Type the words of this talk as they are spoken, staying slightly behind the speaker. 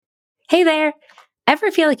Hey there.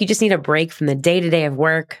 Ever feel like you just need a break from the day-to-day of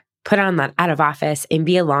work, put on that out of office, and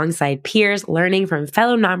be alongside peers learning from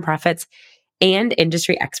fellow nonprofits and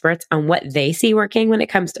industry experts on what they see working when it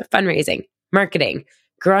comes to fundraising, marketing,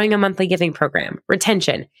 growing a monthly giving program,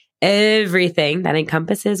 retention, everything that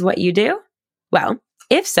encompasses what you do? Well,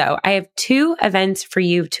 if so, I have two events for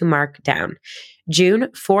you to mark down. June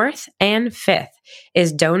 4th and 5th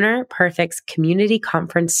is Donor Perfect's Community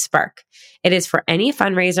Conference Spark. It is for any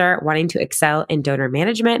fundraiser wanting to excel in donor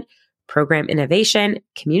management, program innovation,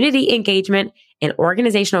 community engagement, and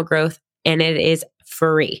organizational growth, and it is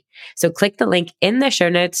free. So click the link in the show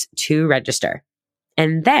notes to register.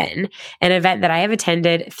 And then an event that I have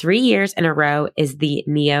attended 3 years in a row is the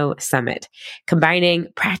NEO Summit, combining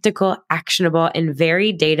practical, actionable, and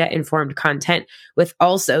very data-informed content with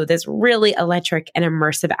also this really electric and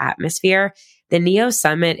immersive atmosphere. The NEO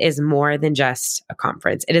Summit is more than just a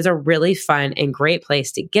conference. It is a really fun and great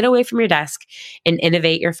place to get away from your desk and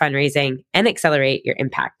innovate your fundraising and accelerate your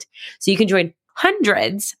impact. So you can join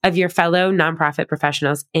hundreds of your fellow nonprofit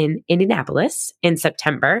professionals in Indianapolis in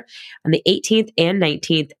September on the 18th and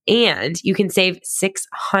 19th, and you can save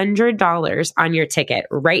 $600 on your ticket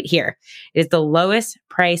right here. It is the lowest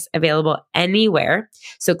price available anywhere.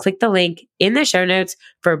 So click the link in the show notes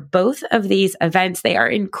for both of these events. They are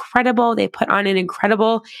incredible. They put on an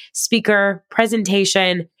incredible speaker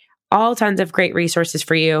presentation, all tons of great resources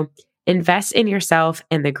for you. Invest in yourself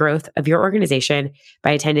and the growth of your organization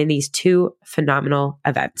by attending these two phenomenal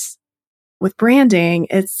events. With branding,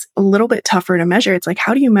 it's a little bit tougher to measure. It's like,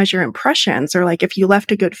 how do you measure impressions? Or like if you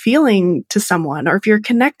left a good feeling to someone, or if you're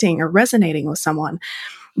connecting or resonating with someone.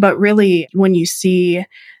 But really, when you see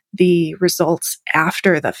the results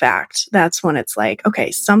after the fact, that's when it's like, okay,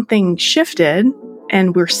 something shifted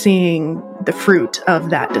and we're seeing the fruit of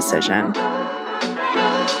that decision.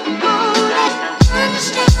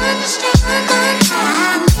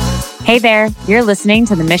 Hey there, you're listening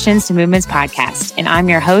to the Missions to Movements podcast, and I'm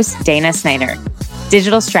your host, Dana Snyder,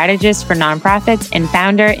 digital strategist for nonprofits and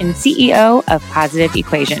founder and CEO of Positive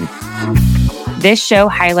Equation. This show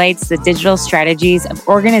highlights the digital strategies of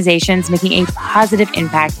organizations making a positive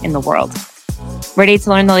impact in the world. Ready to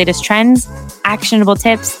learn the latest trends, actionable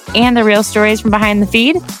tips, and the real stories from behind the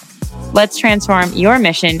feed? Let's transform your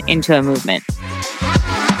mission into a movement.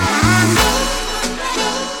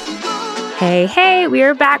 Hey, we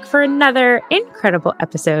are back for another incredible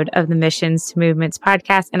episode of the Missions to Movements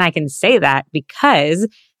podcast. And I can say that because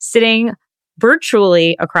sitting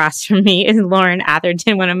virtually across from me is Lauren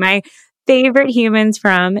Atherton, one of my favorite humans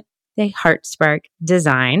from the HeartSpark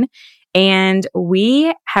design. And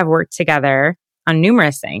we have worked together on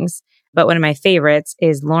numerous things. But one of my favorites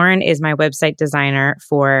is Lauren is my website designer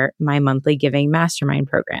for my monthly giving mastermind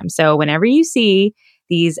program. So whenever you see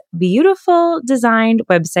these beautiful designed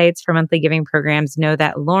websites for monthly giving programs, know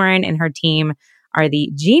that Lauren and her team are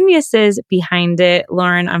the geniuses behind it.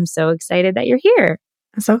 Lauren, I'm so excited that you're here.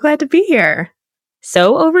 I'm so glad to be here.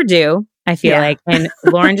 So overdue, I feel like. And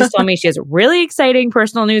Lauren just told me she has really exciting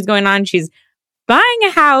personal news going on. She's buying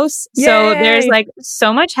a house. Yay! So there's like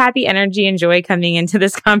so much happy energy and joy coming into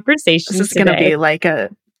this conversation. This is going to be like a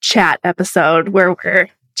chat episode where we're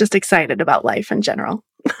just excited about life in general.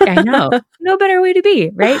 I know. No better way to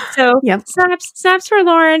be, right? So snaps for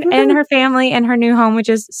Lauren and her family and her new home, which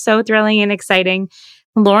is so thrilling and exciting.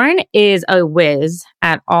 Lauren is a whiz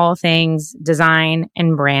at all things design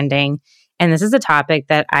and branding. And this is a topic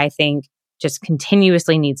that I think just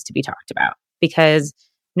continuously needs to be talked about, because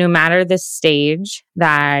no matter the stage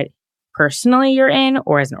that personally you're in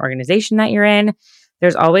or as an organization that you're in,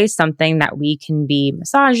 there's always something that we can be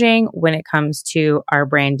massaging when it comes to our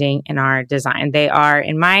branding and our design. They are,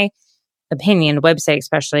 in my opinion, website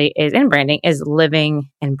especially is in branding is living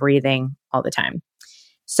and breathing all the time.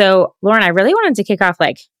 So Lauren, I really wanted to kick off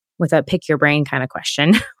with a pick your brain kind of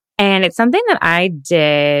question. And it's something that I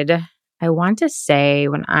did, I want to say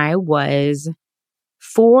when I was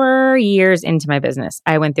 4 years into my business,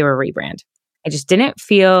 I went through a rebrand. I just didn't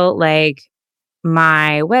feel like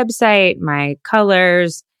my website, my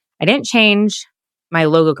colors, I didn't change my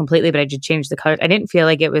logo completely, but I did change the colors. I didn't feel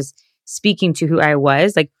like it was speaking to who I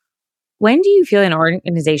was. Like, when do you feel an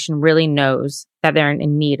organization really knows that they're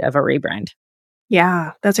in need of a rebrand?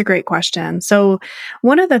 Yeah, that's a great question. So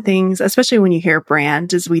one of the things, especially when you hear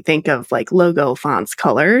brand, is we think of like logo, fonts,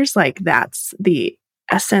 colors, like that's the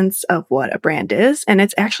essence of what a brand is. And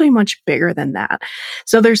it's actually much bigger than that.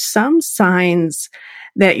 So there's some signs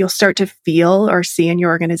that you'll start to feel or see in your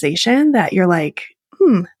organization that you're like,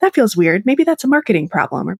 that feels weird. Maybe that's a marketing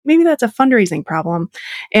problem, or maybe that's a fundraising problem.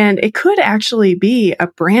 And it could actually be a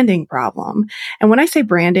branding problem. And when I say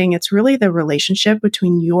branding, it's really the relationship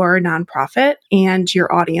between your nonprofit and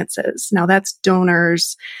your audiences. Now that's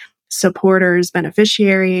donors, supporters,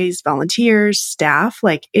 beneficiaries, volunteers, staff,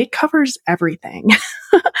 like it covers everything.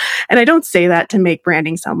 And I don't say that to make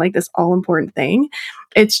branding sound like this all important thing.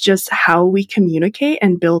 It's just how we communicate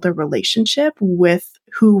and build a relationship with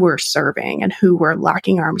who we're serving and who we're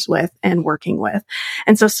locking arms with and working with.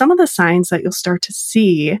 And so some of the signs that you'll start to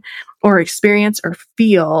see or experience or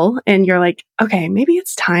feel, and you're like, okay, maybe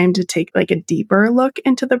it's time to take like a deeper look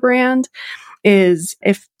into the brand, is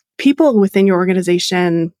if people within your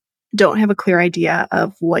organization don't have a clear idea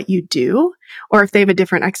of what you do, or if they have a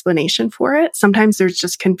different explanation for it. Sometimes there's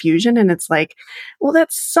just confusion and it's like, well,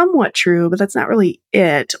 that's somewhat true, but that's not really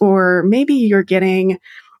it. Or maybe you're getting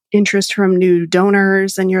interest from new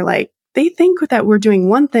donors and you're like, they think that we're doing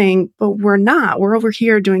one thing, but we're not. We're over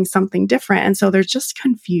here doing something different. And so there's just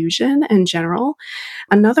confusion in general.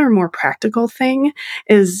 Another more practical thing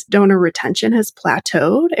is donor retention has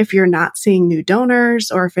plateaued. If you're not seeing new donors,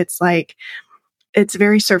 or if it's like, it's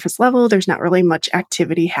very surface level, there's not really much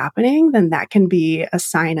activity happening, then that can be a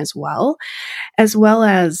sign as well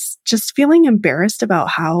as just feeling embarrassed about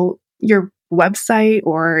how your website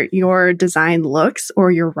or your design looks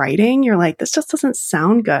or your writing. You're like, this just doesn't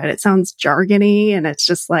sound good. It sounds jargony and it's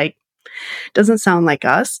just like, doesn't sound like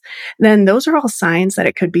us. Then those are all signs that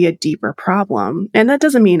it could be a deeper problem. And that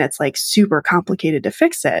doesn't mean it's like super complicated to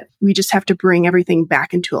fix it. We just have to bring everything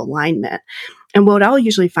back into alignment. And what I'll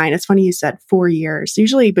usually find, it's funny you said 4 years,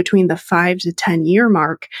 usually between the 5 to 10 year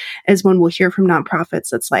mark is when we'll hear from nonprofits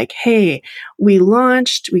that's like, hey, we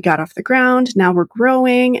launched, we got off the ground, now we're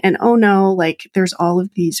growing. And oh no, like there's all of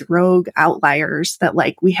these rogue outliers that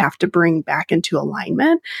like we have to bring back into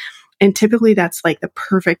alignment. And typically that's like the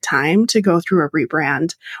perfect time to go through a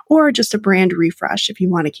rebrand or just a brand refresh if you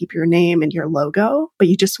want to keep your name and your logo, but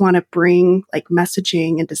you just want to bring like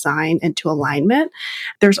messaging and design into alignment.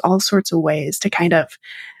 There's all sorts of ways to kind of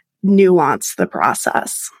nuance the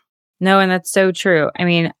process. No, and that's so true. I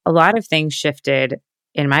mean, a lot of things shifted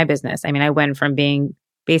in my business. I mean, I went from being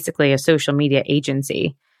basically a social media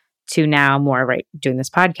agency to now more doing this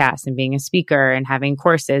podcast and being a speaker and having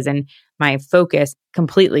courses, and my focus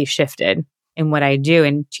completely shifted in what I do.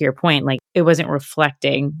 And to your point, like it wasn't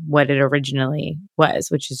reflecting what it originally was,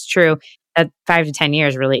 which is true. That 5 to 10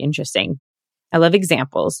 years, really interesting. I love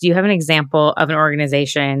examples. Do you have an example of an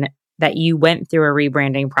organization that you went through a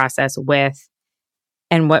rebranding process with,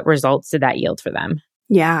 and what results did that yield for them?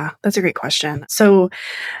 Yeah, that's a great question. So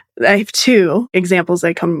I have 2 examples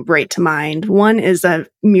that come right to mind. One is a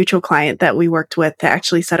mutual client that we worked with to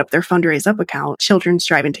actually set up their Fundraise Up account, Children's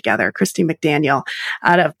Driving Together, Christy McDaniel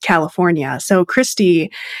out of California. So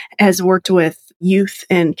Christy has worked with youth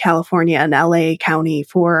in California and LA County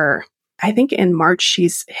for, I think in March,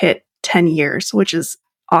 she's hit 10 years, which is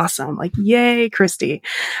awesome. Like, yay, Christy.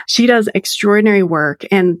 She does extraordinary work.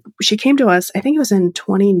 And she came to us, I think it was in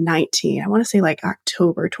 2019. I want to say like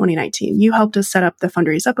October 2019. You helped us set up the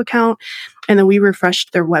Fundraise Up account. And then we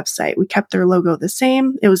refreshed their website. We kept their logo the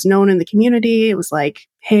same. It was known in the community. It was like,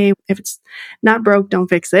 hey, if it's not broke, don't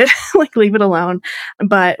fix it. Like, leave it alone.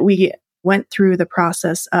 But we went through the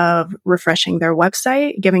process of refreshing their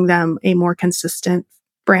website, giving them a more consistent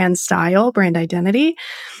brand style, brand identity,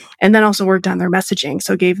 and then also worked on their messaging.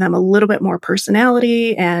 So gave them a little bit more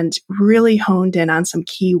personality and really honed in on some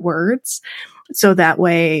key words. So that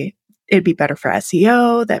way it'd be better for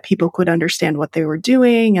SEO, that people could understand what they were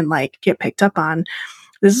doing and like get picked up on.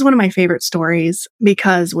 This is one of my favorite stories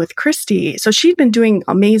because with Christy, so she'd been doing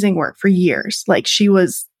amazing work for years. Like she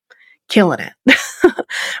was killing it.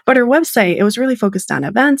 But her website, it was really focused on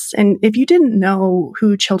events. And if you didn't know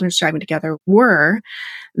who Children's Driving Together were,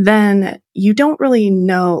 then you don't really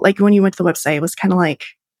know, like when you went to the website, it was kind of like,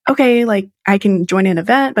 okay, like I can join an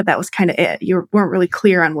event, but that was kind of it. You weren't really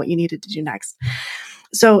clear on what you needed to do next.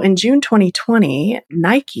 So in June 2020,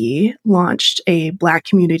 Nike launched a Black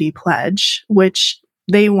Community Pledge, which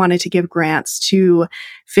they wanted to give grants to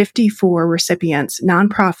 54 recipients,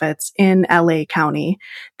 nonprofits in LA County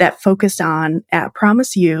that focused on At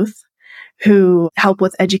Promise Youth who help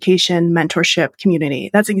with education, mentorship, community.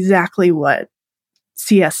 That's exactly what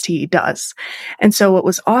CST does. And so what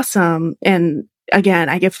was awesome, and again,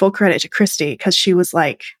 I give full credit to Christy because she was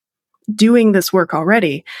like doing this work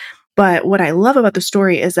already. But what I love about the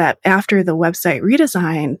story is that after the website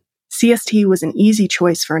redesign, CST was an easy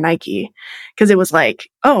choice for Nike because it was like,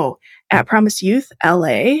 oh, At Promise Youth,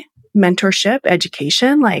 LA, mentorship,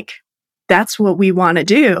 education, like that's what we want to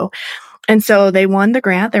do. And so they won the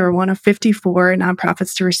grant. They were one of 54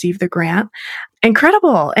 nonprofits to receive the grant.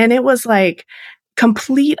 Incredible. And it was like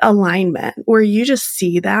complete alignment where you just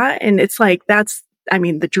see that. And it's like,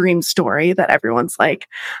 the dream story that everyone's like,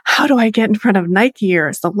 how do I get in front of Nike or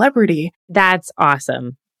a celebrity? That's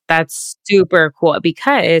awesome. That's super cool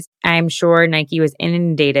because I'm sure Nike was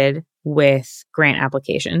inundated with grant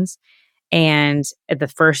applications. And the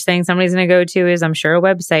first thing somebody's going to go to is, I'm sure, a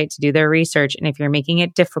website to do their research. And if you're making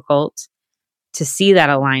it difficult to see that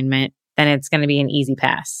alignment, then it's going to be an easy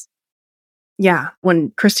pass. Yeah.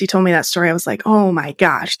 When Christy told me that story, I was like, oh my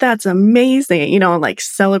gosh, that's amazing. Like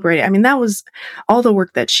celebrating. I mean, that was all the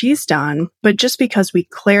work that she's done. But just because we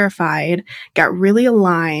clarified, got really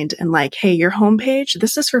aligned and like, hey, your homepage,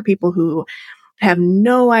 this is for people who have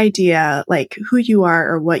no idea like who you are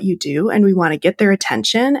or what you do. And we want to get their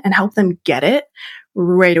attention and help them get it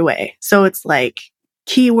right away. So it's like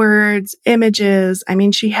keywords, images. I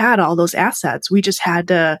mean, she had all those assets. We just had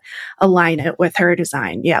to align it with her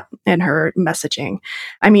design. Yeah. And her messaging.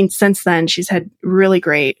 I mean, since then, she's had really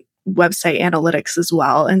great website analytics as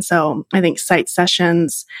well. And so I think site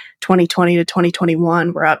sessions 2020 to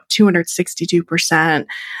 2021 were up 262%,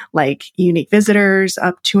 like unique visitors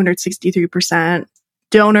up 263%.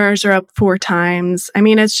 Donors are up 4 times. I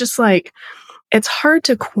mean, it's just like, it's hard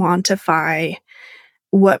to quantify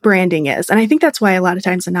what branding is. And I think that's why a lot of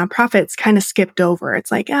times the nonprofits kind of skipped over.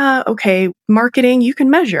 It's like, okay, marketing, you can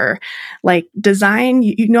measure. Like design,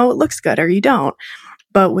 you know it looks good or you don't.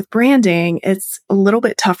 But with branding, it's a little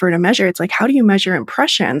bit tougher to measure. It's like, how do you measure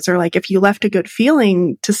impressions? Or like if you left a good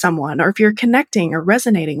feeling to someone, or if you're connecting or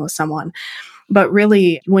resonating with someone. But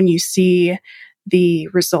really, when you see the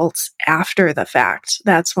results after the fact,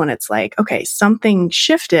 that's when it's like, okay, something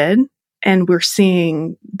shifted and we're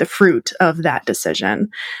seeing the fruit of that decision.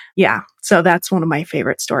 Yeah. So that's one of my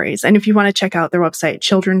favorite stories. And if you want to check out their website,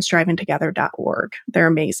 childrensdrivingtogether.org, they're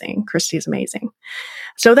amazing. Christy's amazing.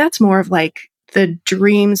 So that's more of like the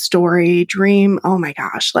dream story, oh my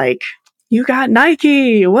gosh, like you got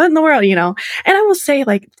Nike, what in the world, And I will say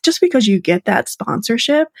like, just because you get that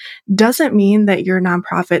sponsorship doesn't mean that your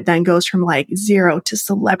nonprofit then goes from like 0 to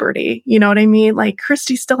celebrity. You know what I mean? Like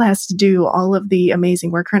Christy still has to do all of the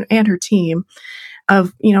amazing work and her team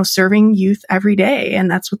of, serving youth every day. And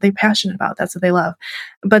that's what they're passionate about. That's what they love.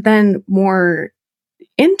 But then more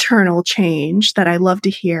internal change that I love to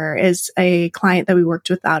hear is a client that we worked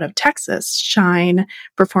with out of Texas, Shine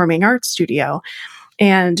Performing Arts Studio.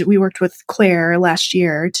 And we worked with Claire last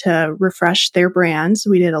year to refresh their brand. So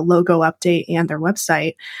we did a logo update and their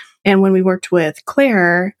website. And when we worked with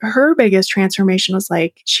Claire, her biggest transformation was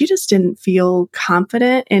like, she just didn't feel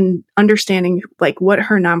confident in understanding like what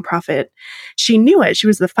her nonprofit, she knew it. She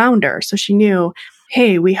was the founder. So she knew,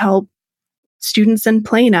 hey, we help students in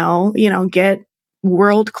Plano, get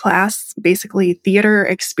world-class, basically theater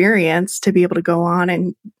experience to be able to go on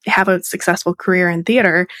and have a successful career in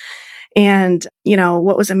theater. And,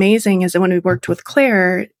 what was amazing is that when we worked with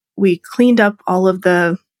Claire, we cleaned up all of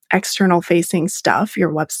the external facing stuff,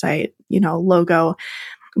 your website, logo,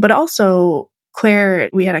 but also Claire,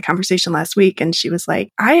 we had a conversation last week and she was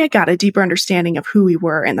like, I got a deeper understanding of who we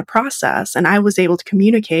were in the process. And I was able to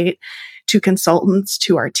communicate to consultants,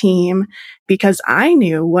 to our team, because I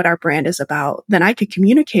knew what our brand is about. Then I could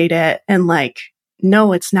communicate it and like,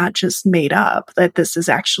 no, it's not just made up, that this is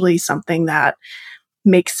actually something that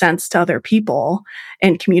makes sense to other people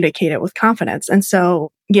and communicate it with confidence. And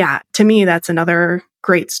so, yeah, to me, that's another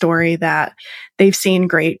great story that they've seen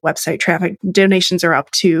great website traffic. Donations are up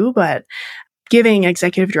too, but giving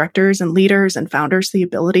executive directors and leaders and founders the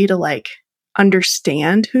ability to like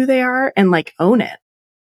understand who they are and like own it.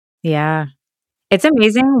 Yeah. It's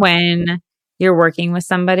amazing when you're working with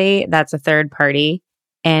somebody that's a third party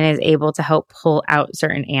and is able to help pull out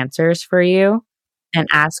certain answers for you and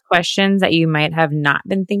ask questions that you might have not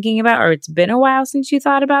been thinking about, or it's been a while since you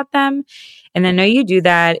thought about them. And I know you do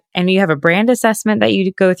that, and you have a brand assessment that you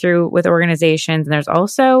go through with organizations, and there's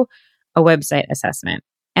also a website assessment.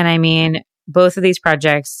 And I mean, both of these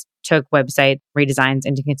projects took website redesigns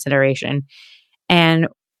into consideration. And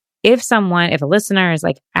if a listener is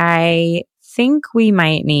like, I think we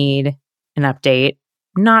might need an update,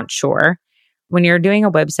 not sure. When you're doing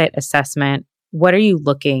a website assessment, what are you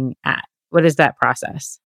looking at? What is that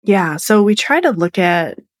process? Yeah. So we try to look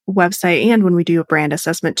at website, and when we do a brand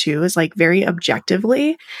assessment too, is like very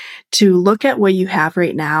objectively to look at what you have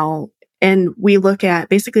right now. And we look at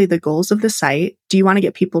basically the goals of the site. Do you want to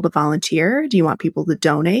get people to volunteer? Do you want people to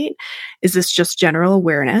donate? Is this just general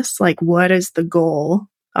awareness? Like, what is the goal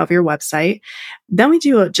of your website? Then we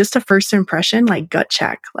do just a first impression, like gut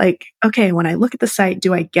check. Like, okay, when I look at the site,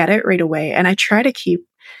 do I get it right away? And I try to keep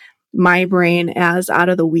my brain as out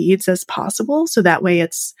of the weeds as possible. So that way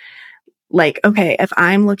it's like, okay, if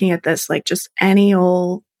I'm looking at this, like just any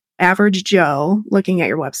old average Joe looking at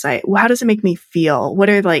your website, well, how does it make me feel? What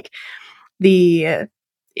are like the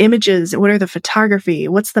images? What are the photography?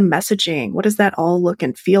 What's the messaging? What does that all look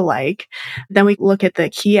and feel like? Then we look at the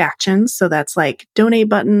key actions. So that's like donate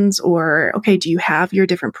buttons, or, okay, do you have your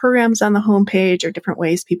different programs on the homepage or different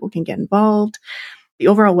ways people can get involved? The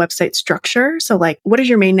overall website structure. So like, what does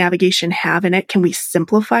your main navigation have in it? Can we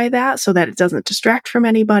simplify that so that it doesn't distract from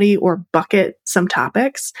anybody or bucket some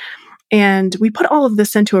topics? And we put all of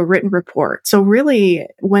this into a written report. So really,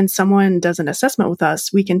 when someone does an assessment with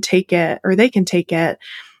us, we can take it, or they can take it,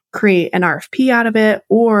 create an RFP out of it,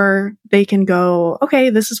 or they can go, okay,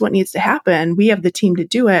 this is what needs to happen. We have the team to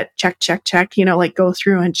do it. Check, check, check, like go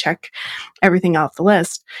through and check everything off the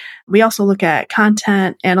list. We also look at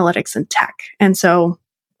content, analytics, and tech. And so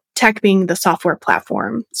tech being the software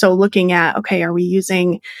platform. So looking at, okay, are we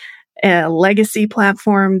using a legacy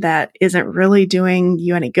platform that isn't really doing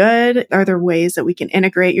you any good? Are there ways that we can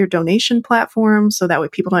integrate your donation platform so that way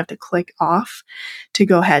people don't have to click off to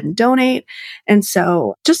go ahead and donate? And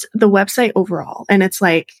so just the website overall. And it's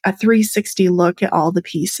like a 360 look at all the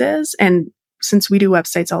pieces. And since we do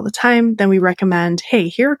websites all the time, then we recommend, hey,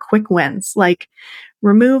 here are quick wins, like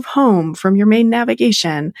remove home from your main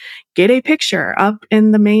navigation, get a picture up in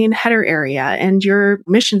the main header area and your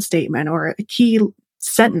mission statement or a key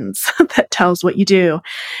sentence that tells what you do.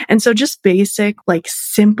 And so just basic, like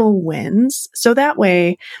simple wins. So that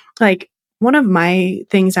way, like one of my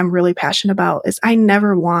things I'm really passionate about is I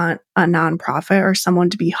never want a nonprofit or someone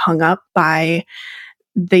to be hung up by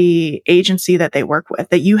the agency that they work with,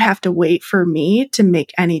 that you have to wait for me to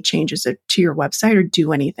make any changes to your website or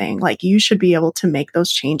do anything. Like you should be able to make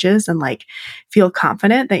those changes and like feel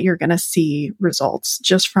confident that you're going to see results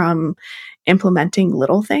just from implementing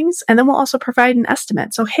little things. And then we'll also provide an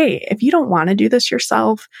estimate. So, hey, if you don't want to do this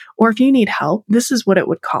yourself, or if you need help, this is what it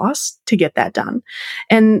would cost to get that done.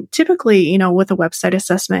 And typically, with a website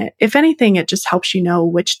assessment, if anything, it just helps you know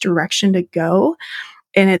which direction to go.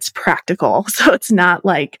 And it's practical. So it's not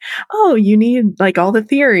like, oh, you need like all the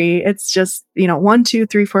theory. It's just, 1, 2,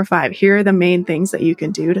 3, 4, 5. Here are the main things that you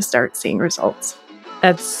can do to start seeing results.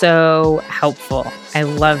 That's so helpful. I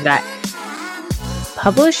love that.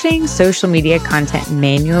 Publishing social media content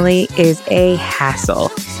manually is a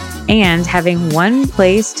hassle. And having one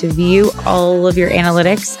place to view all of your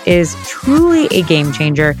analytics is truly a game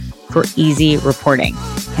changer for easy reporting.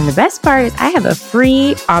 And the best part is I have a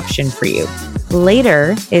free option for you.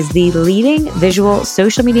 Later is the leading visual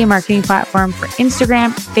social media marketing platform for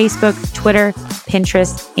Instagram, Facebook, Twitter,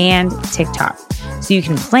 Pinterest, and TikTok. So you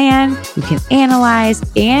can plan, you can analyze,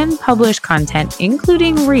 and publish content,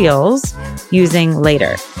 including Reels, using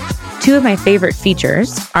Later. Two of my favorite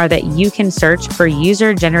features are that you can search for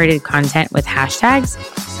user-generated content with hashtags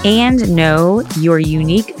and know your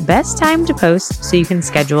unique best time to post so you can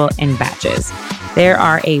schedule in batches. There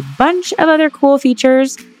are a bunch of other cool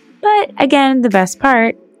features, but again, the best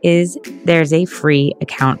part is there's a free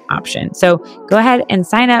account option. So go ahead and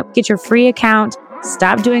sign up, get your free account,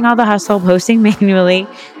 stop doing all the hustle posting manually.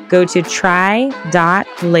 Go to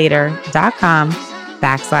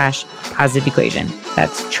try.later.com/positive equation.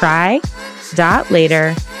 That's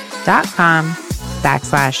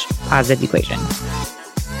try.later.com/positive equation.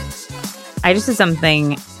 I just did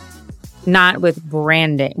something not with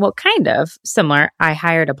branding. Well, kind of similar. I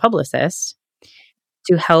hired a publicist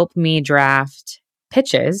to help me draft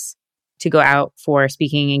pitches to go out for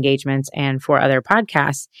speaking engagements and for other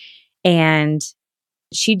podcasts. And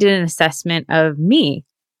she did an assessment of me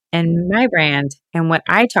and my brand and what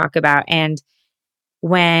I talk about. And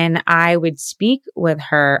when I would speak with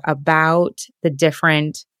her about the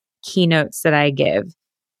different keynotes that I give,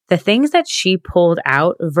 the things that she pulled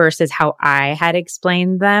out versus how I had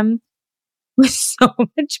explained them was so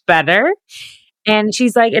much better. And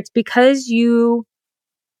she's like, it's because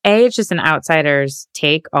it's just an outsider's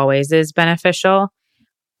take, always is beneficial.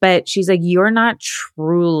 But she's like, you're not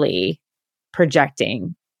truly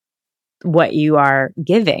projecting what you are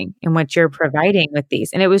giving and what you're providing with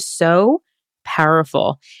these. And it was so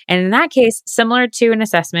powerful. And in that case, similar to an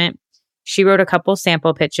assessment, she wrote a couple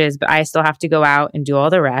sample pitches, but I still have to go out and do all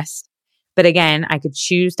the rest. But again, I could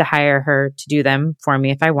choose to hire her to do them for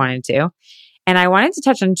me if I wanted to. And I wanted to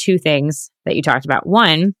touch on two things that you talked about.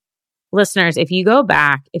 One, listeners, if you go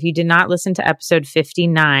back, if you did not listen to episode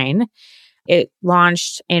 59, it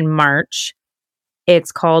launched in March.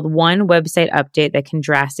 It's called One Website Update That Can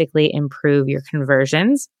Drastically Improve Your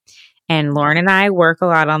Conversions. And Lauren and I work a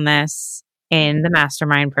lot on this in the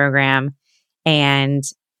mastermind program. And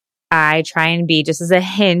I try and be, just as a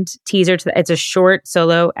hint, teaser to it's a short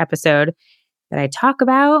solo episode that I talk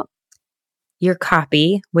about your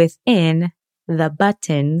copy within the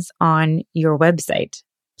buttons on your website.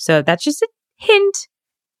 So that's just a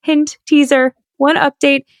hint, teaser, one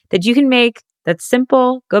update that you can make that's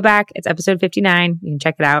simple. Go back. It's episode 59. You can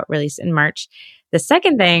check it out, released in March. The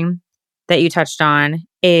second thing that you touched on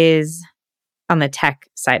is on the tech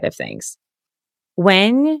side of things.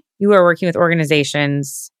 When you are working with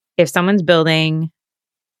organizations, if someone's building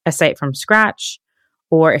a site from scratch,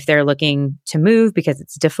 or if they're looking to move because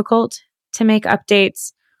it's difficult to make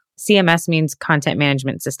updates, CMS means content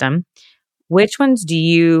management system. Which ones do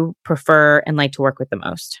you prefer and like to work with the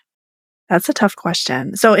most? That's a tough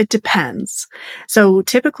question. So it depends. So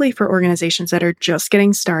typically for organizations that are just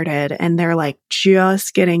getting started and they're like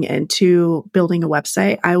just getting into building a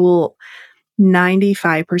website, I will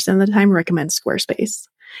 95% of the time recommend Squarespace.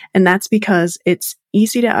 And that's because it's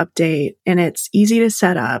easy to update and it's easy to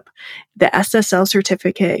set up. The SSL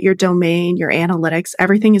certificate, your domain, your analytics,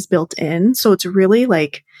 everything is built in. So it's really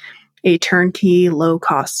like a turnkey,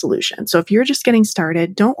 low-cost solution. So if you're just getting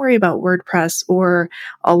started, don't worry about WordPress or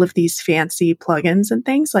all of these fancy plugins and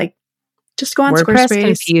things. Like, just go on WordPress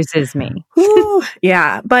Squarespace. Confuses me. Ooh,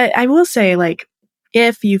 yeah, but I will say, like,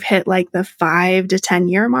 if you've hit like the 5 to 10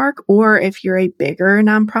 year mark, or if you're a bigger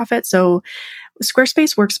nonprofit, so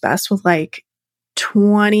Squarespace works best with like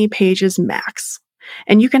 20 pages max,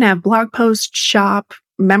 and you can have blog post, shop,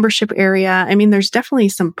 membership area. I mean, there's definitely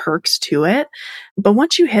some perks to it. But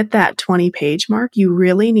once you hit that 20 page mark, you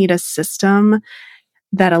really need a system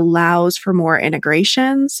that allows for more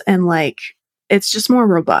integrations and like, it's just more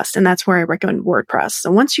robust. And that's where I recommend WordPress.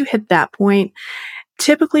 So once you hit that point,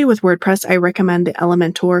 typically with WordPress, I recommend the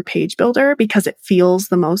Elementor page builder because it feels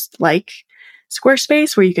the most like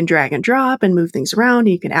Squarespace, where you can drag and drop and move things around.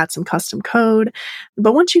 And you can add some custom code.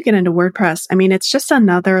 But once you get into WordPress, I mean, it's just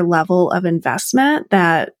another level of investment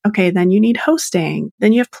that, okay, then you need hosting,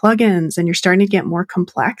 then you have plugins and you're starting to get more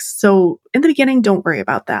complex. So in the beginning, don't worry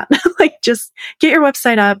about that. Like, just get your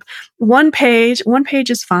website up. One page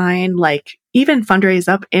is fine. Like, even Fundraise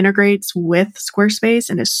Up integrates with Squarespace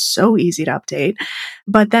and is so easy to update.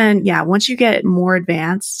 But then, yeah, once you get more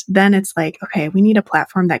advanced, then it's like, okay, we need a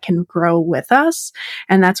platform that can grow with us.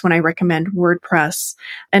 And that's when I recommend WordPress.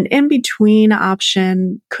 An in-between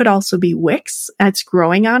option could also be Wix. It's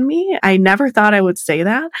growing on me. I never thought I would say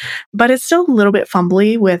that, but it's still a little bit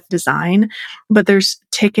fumbly with design. But there's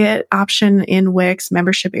ticket option in Wix,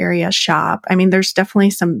 membership area, shop. I mean, there's definitely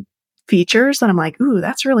some features that I'm like, ooh,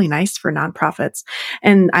 that's really nice for nonprofits.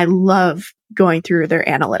 And I love going through their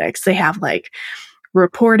analytics. They have like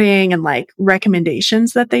reporting and like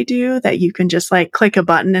recommendations that they do that you can just like click a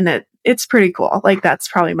button and it's pretty cool. Like, that's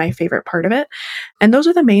probably my favorite part of it. And those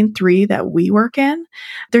are the main 3 that we work in.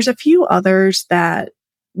 There's a few others that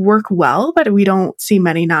work well, but we don't see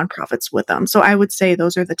many nonprofits with them. So I would say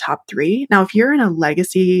those are the top 3. Now, if you're in a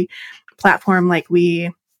legacy platform, like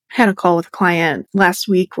we had a call with a client last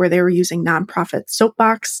week where they were using nonprofit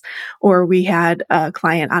Soapbox, or we had a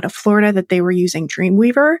client out of Florida that they were using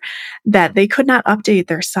Dreamweaver, that they could not update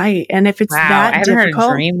their site. And if it's that I haven't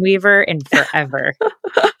difficult, heard of Dreamweaver in forever.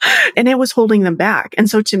 and it was holding them back. And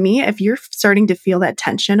so to me, if you're starting to feel that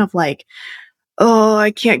tension of like, oh, I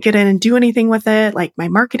can't get in and do anything with it, like my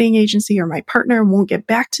marketing agency or my partner won't get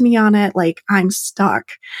back to me on it, like I'm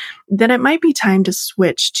stuck, then it might be time to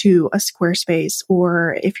switch to a Squarespace,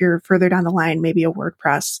 or if you're further down the line, maybe a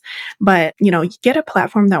WordPress. But, you know, get a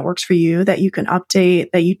platform that works for you, that you can update,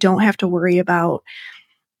 that you don't have to worry about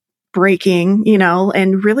breaking, you know,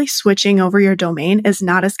 and really switching over your domain is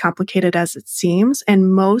not as complicated as it seems.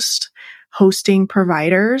 And most hosting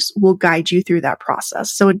providers will guide you through that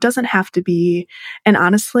process. So it doesn't have to be, and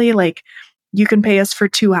honestly, like, you can pay us for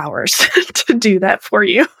 2 hours to do that for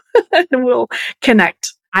you and we'll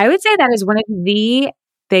connect. I would say that is one of the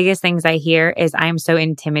biggest things I hear is I'm so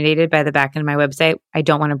intimidated by the back end of my website. I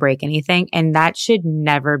don't want to break anything. And that should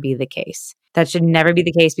never be the case. That should never be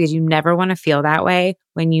the case, because you never want to feel that way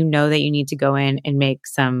when you know that you need to go in and make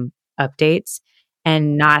some updates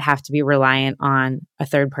and not have to be reliant on a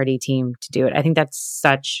third-party team to do it. I think that's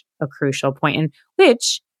such a crucial point, and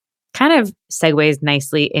which kind of segues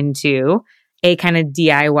nicely into a kind of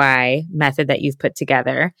DIY method that you've put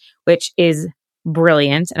together, which is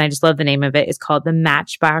brilliant. And I just love the name of it. It's called the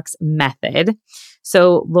Matchbox Method.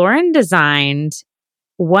 So Lauren designed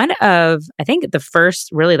one of, I think, the first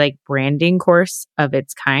really like branding course of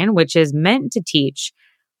its kind, which is meant to teach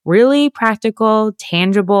really practical,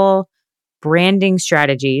 tangible branding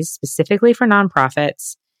strategies specifically for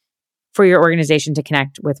nonprofits for your organization to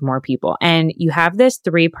connect with more people. And you have this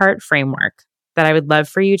 3-part framework. that I would love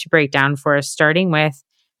for you to break down for us, starting with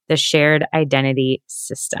the shared identity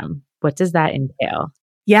system. What does that entail?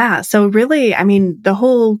 Yeah. So really, I mean, the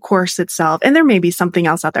whole course itself, and there may be something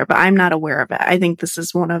else out there, but I'm not aware of it. I think this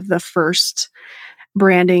is one of the first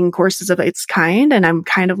branding courses of its kind. And I'm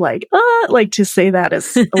kind of like to say that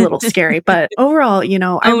is a little scary, but overall,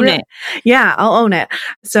 Own it. Yeah, I'll own it.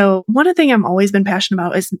 So one thing I've always been passionate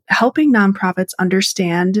about is helping nonprofits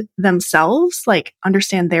understand themselves, like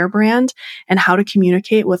understand their brand and how to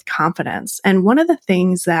communicate with confidence. And one of the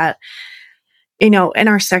things that, in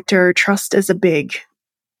our sector, trust is a big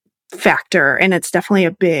factor, and it's definitely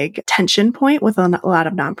a big tension point with a lot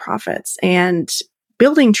of nonprofits. And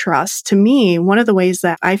building trust, to me, one of the ways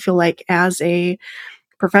that I feel like as a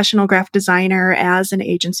professional graphic designer, as an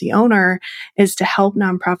agency owner, is to help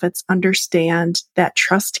nonprofits understand that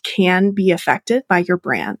trust can be affected by your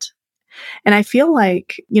brand. And I feel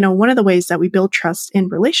like, one of the ways that we build trust in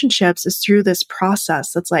relationships is through this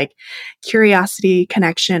process that's like curiosity,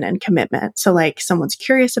 connection, and commitment. So like someone's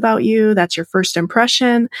curious about you, that's your first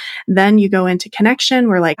impression. Then you go into connection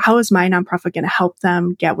where like, how is my nonprofit going to help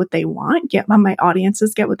them get what they want, get my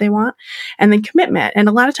audiences get what they want? And then commitment. And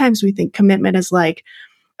a lot of times we think commitment is like,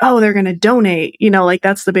 oh, they're going to donate, like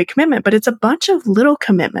that's the big commitment, but it's a bunch of little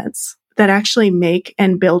commitments that actually make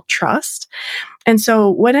and build trust. And so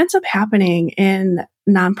what ends up happening in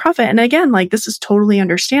nonprofit, and again, like this is totally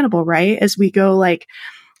understandable, right? As we go like,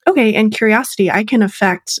 okay, in curiosity, I can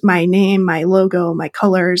affect my name, my logo, my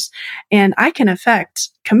colors, and I can affect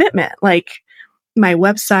commitment, like my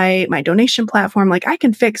website, my donation platform, like I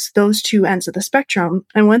can fix those two ends of the spectrum.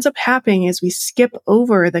 And what ends up happening is we skip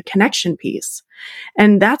over the connection piece.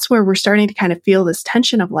 And that's where we're starting to kind of feel this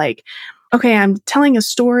tension of like, okay, I'm telling a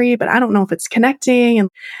story, but I don't know if it's connecting. And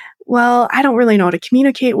well, I don't really know how to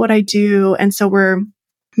communicate what I do. And so we're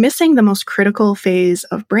missing the most critical phase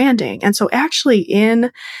of branding. And so actually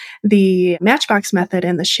in the Matchbox method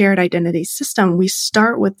and the shared identity system, we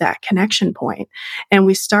start with that connection point. And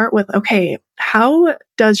we start with, okay, how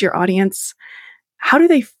does your audience, how do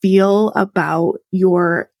they feel about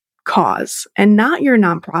your cause and not your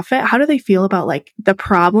nonprofit? How do they feel about like the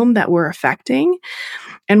problem that we're affecting?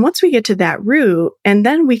 And once we get to that root, and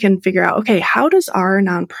then we can figure out, okay, how does our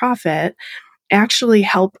nonprofit actually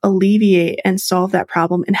help alleviate and solve that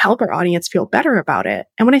problem and help our audience feel better about it?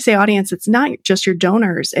 And when I say audience, it's not just your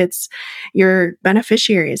donors, it's your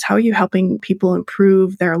beneficiaries. How are you helping people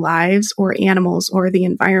improve their lives or animals or the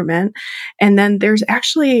environment? And then there's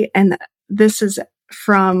actually, and this is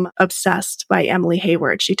from Obsessed by Emily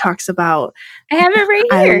Hayward. She talks about, I have it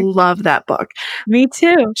right here. I love that book. Me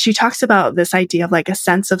too. She talks about this idea of like a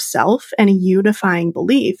sense of self and a unifying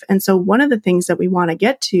belief. And so one of the things that we want to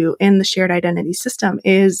get to in the shared identity system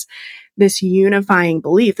is this unifying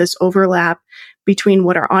belief, this overlap between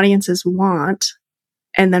what our audiences want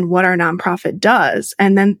and then what our nonprofit does.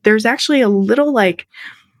 And then there's actually a little like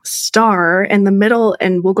star in the middle,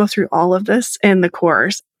 and we'll go through all of this in the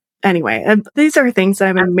course. Anyway, these are things that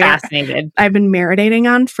I've been marinating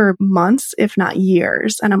on for months, if not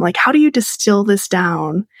years. And I'm like, how do you distill this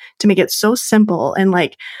down to make it so simple and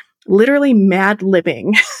like literally mad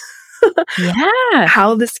libbing? Yeah.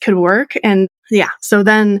 How this could work. And yeah. So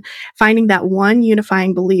then finding that one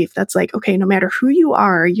unifying belief that's like, okay, no matter who you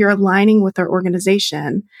are, you're aligning with our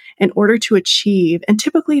organization in order to achieve. And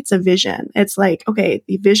typically it's a vision. It's like, okay,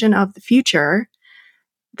 the vision of the future,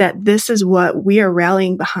 that this is what we are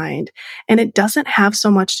rallying behind. And it doesn't have so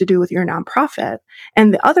much to do with your nonprofit.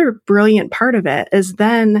 And the other brilliant part of it is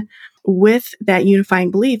then with that unifying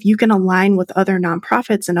belief, you can align with other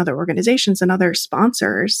nonprofits and other organizations and other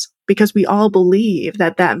sponsors, because we all believe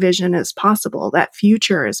that that vision is possible, that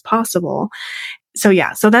future is possible. So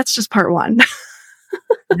yeah, so that's just part one.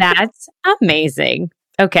 That's amazing.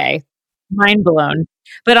 Okay. Mind blown.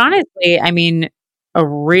 But honestly, I mean, a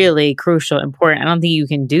really crucial, important. I don't think you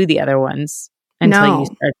can do the other ones until you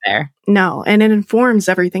start there. No. And it informs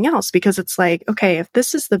everything else, because it's like, okay, if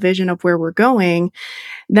this is the vision of where we're going,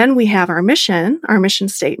 then we have our mission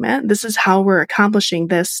statement. This is how we're accomplishing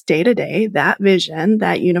this day to day, that vision,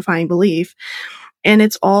 that unifying belief. And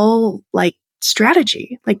it's all like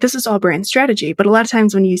strategy. Like this is all brand strategy. But a lot of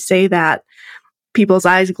times when you say that, people's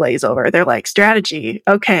eyes glaze over. They're like, strategy.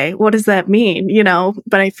 Okay, what does that mean?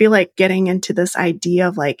 But I feel like getting into this idea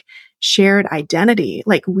of like shared identity,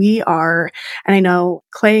 like we are, and I know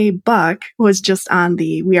Clay Buck was just on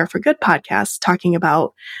the We Are for Good podcast talking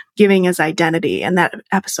about giving as identity. And that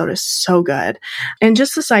episode is so good. And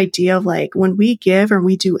just this idea of like, when we give or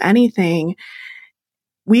we do anything,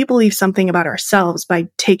 we believe something about ourselves by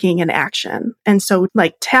taking an action. And so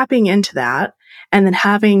like tapping into that and then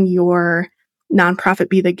having your nonprofit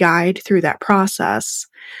be the guide through that process,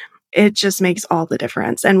 it just makes all the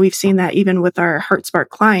difference. And we've seen that even with our HeartSpark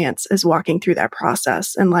clients is walking through that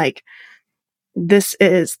process. And like, this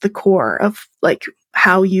is the core of like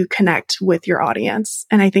how you connect with your audience.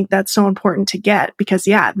 And I think that's so important to get because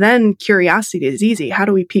then curiosity is easy. How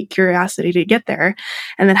do we pique curiosity to get there?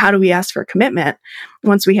 And then how do we ask for commitment?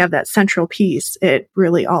 Once we have that central piece, it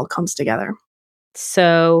really all comes together.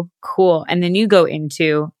 So cool. And then you go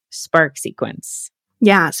into Spark Sequence.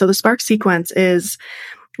 Yeah. So the Spark Sequence is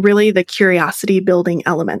really the curiosity building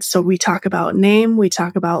elements. So we talk about name, we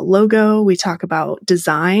talk about logo, we talk about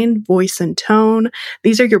design, voice and tone.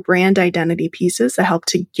 These are your brand identity pieces that help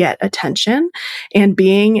to get attention. And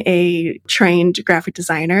being a trained graphic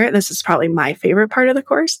designer, this is probably my favorite part of the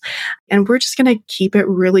course. And we're just going to keep it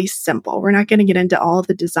really simple. We're not going to get into all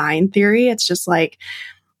the design theory. It's just like,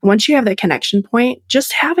 once you have that connection point,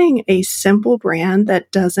 just having a simple brand that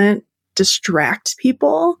doesn't distract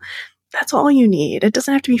people, that's all you need. It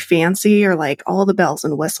doesn't have to be fancy or like all the bells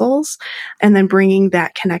and whistles. And then bringing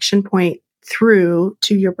that connection point through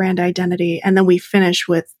to your brand identity. And then we finish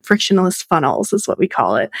with frictionless funnels is what we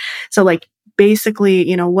call it. So like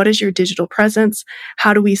basically, what is your digital presence?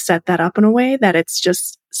 How do we set that up in a way that it's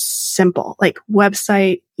just simple, like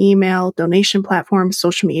website, email, donation platforms,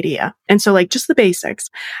 social media. And so like just the basics.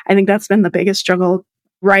 I think that's been the biggest struggle.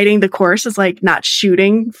 Writing the course is like not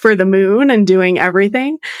shooting for the moon and doing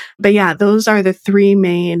everything. But yeah, those are the three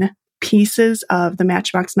main pieces of the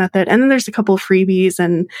Matchbox method. And then there's a couple of freebies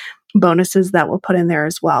and bonuses that we'll put in there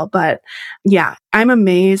as well. But yeah, I'm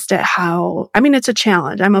amazed at it's a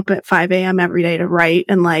challenge. I'm up at 5 a.m. every day to write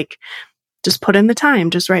and like, just put in the time,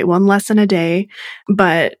 just write one lesson a day,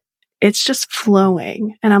 but it's just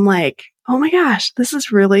flowing. And I'm like, oh my gosh, this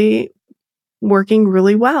is really working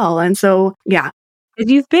really well. And so, yeah.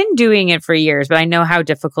 You've been doing it for years, but I know how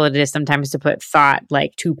difficult it is sometimes to put thought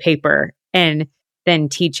like to paper and then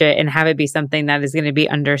teach it and have it be something that is going to be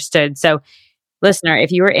understood. So listener,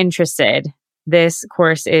 if you are interested, this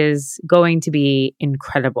course is going to be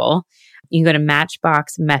incredible. You can go to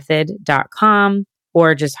matchboxmethod.com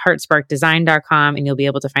or just heartsparkdesign.com and you'll be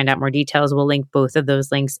able to find out more details. We'll link both of those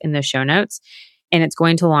links in the show notes. And it's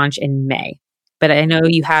going to launch in May. But I know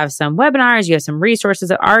you have some webinars, you have some resources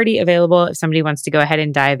that are already available if somebody wants to go ahead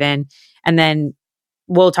and dive in. And then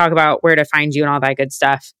we'll talk about where to find you and all that good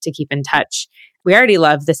stuff to keep in touch. We already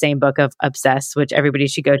love the same book of Obsessed, which everybody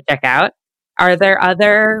should go check out. Are there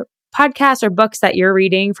other podcasts or books that you're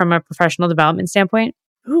reading from a professional development standpoint?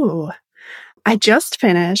 Ooh, I just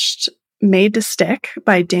finished Made to Stick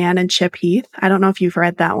by Dan and Chip Heath. I don't know if you've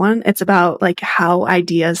read that one. It's about like how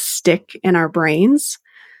ideas stick in our brains.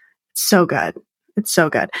 So good. It's so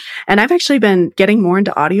good. And I've actually been getting more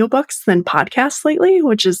into audiobooks than podcasts lately,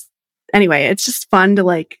 which is, anyway, it's just fun to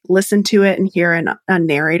like listen to it and hear a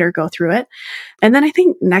narrator go through it. And then I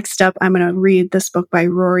think next up, I'm going to read this book by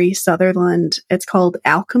Rory Sutherland. It's called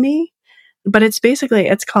Alchemy, but it's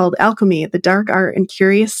called Alchemy, the Dark Art and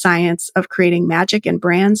Curious Science of Creating Magic in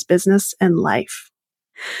Brands, Business, and Life.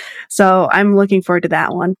 So I'm looking forward to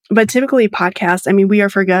that one. But typically podcasts, We Are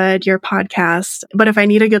For Good, your podcast. But if I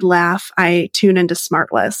need a good laugh, I tune into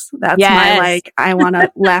Smartless. That's my I want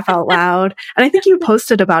to laugh out loud. And I think you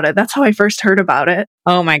posted about it. That's how I first heard about it.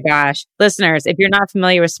 Oh my gosh. Listeners, if you're not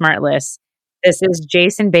familiar with Smartless, this is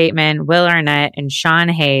Jason Bateman, Will Arnett, and Sean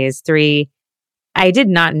Hayes. I did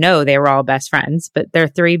not know they were all best friends, but they're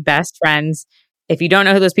three best friends. If you don't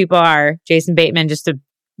know who those people are, Jason Bateman, just a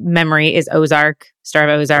memory, is Ozark, star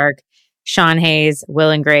of Ozark. Sean Hayes,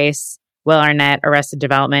 Will and Grace, Will Arnett, Arrested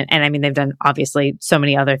Development. And they've done obviously so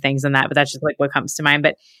many other things than that, but that's just like what comes to mind.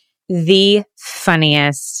 But the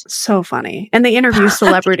funniest. So funny. And they interview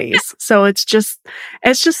celebrities. So it's just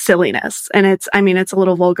silliness. And it's a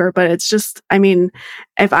little vulgar, but it's just,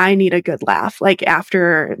 if I need a good laugh, like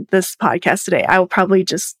after this podcast today, I will probably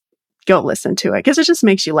just go listen to it because it just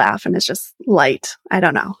makes you laugh and it's just light. I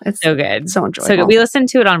don't know. It's so good. So enjoyable. So good. We listen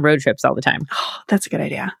to it on road trips all the time. Oh, that's a good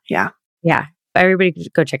idea. Yeah. Yeah. Everybody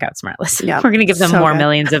go check out Smartless. Yep. We're going to give them more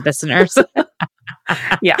millions of listeners.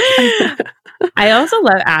 Yeah. I also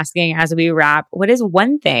love asking as we wrap, what is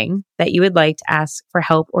one thing that you would like to ask for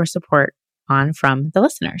help or support on from the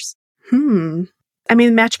listeners? The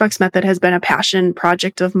Matchbox Method has been a passion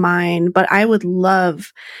project of mine, but I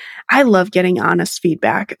love getting honest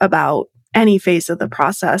feedback about any phase of the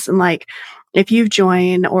process. And like, if you've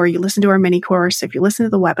joined or you listen to our mini course, if you listen to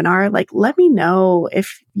the webinar, like, let me know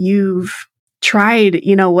if you've tried,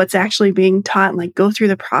 what's actually being taught and like go through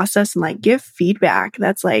the process and like give feedback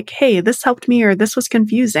that's like, hey, this helped me or this was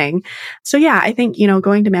confusing. So yeah, I think,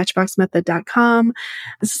 going to matchboxmethod.com,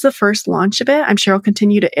 this is the first launch of it. I'm sure I'll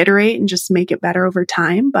continue to iterate and just make it better over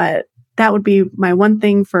time, but that would be my one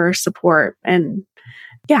thing for support. And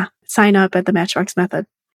yeah, sign up at the Matchbox Method.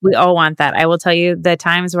 We all want that. I will tell you the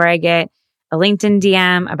times where I get a LinkedIn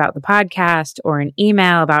DM about the podcast or an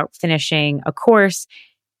email about finishing a course.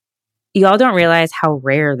 Y'all don't realize how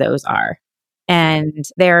rare those are. And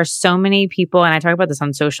there are so many people, and I talk about this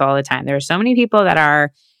on social all the time. There are so many people that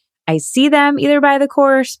I see them either buy the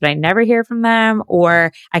course, but I never hear from them,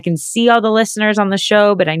 or I can see all the listeners on the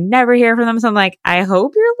show, but I never hear from them. So I'm like, I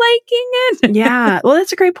hope you're liking it. Yeah. Well,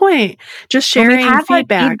 that's a great point. Just sharing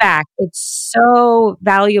feedback. It's so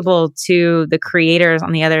valuable to the creators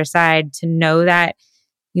on the other side to know that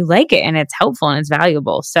you like it and it's helpful and it's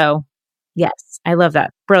valuable. So yes, I love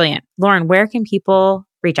that. Brilliant. Lauren, where can people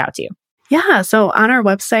reach out to you? Yeah. So on our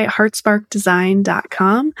website,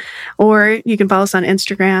 heartsparkdesign.com, or you can follow us on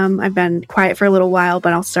Instagram. I've been quiet for a little while,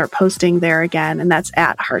 but I'll start posting there again. And that's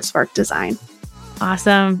at heartsparkdesign.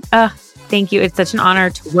 Awesome. Thank you. It's such an honor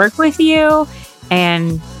to work with you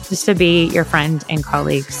and just to be your friend and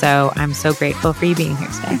colleague. So I'm so grateful for you being here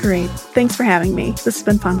today. Great. Thanks for having me. This has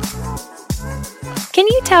been fun. Can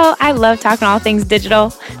you tell I love talking all things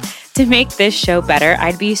digital? To make this show better,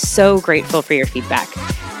 I'd be so grateful for your feedback.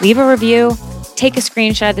 Leave a review, take a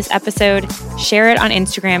screenshot of this episode, share it on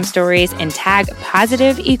Instagram stories, and tag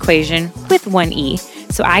Positive Equation with one E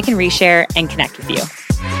so I can reshare and connect with you.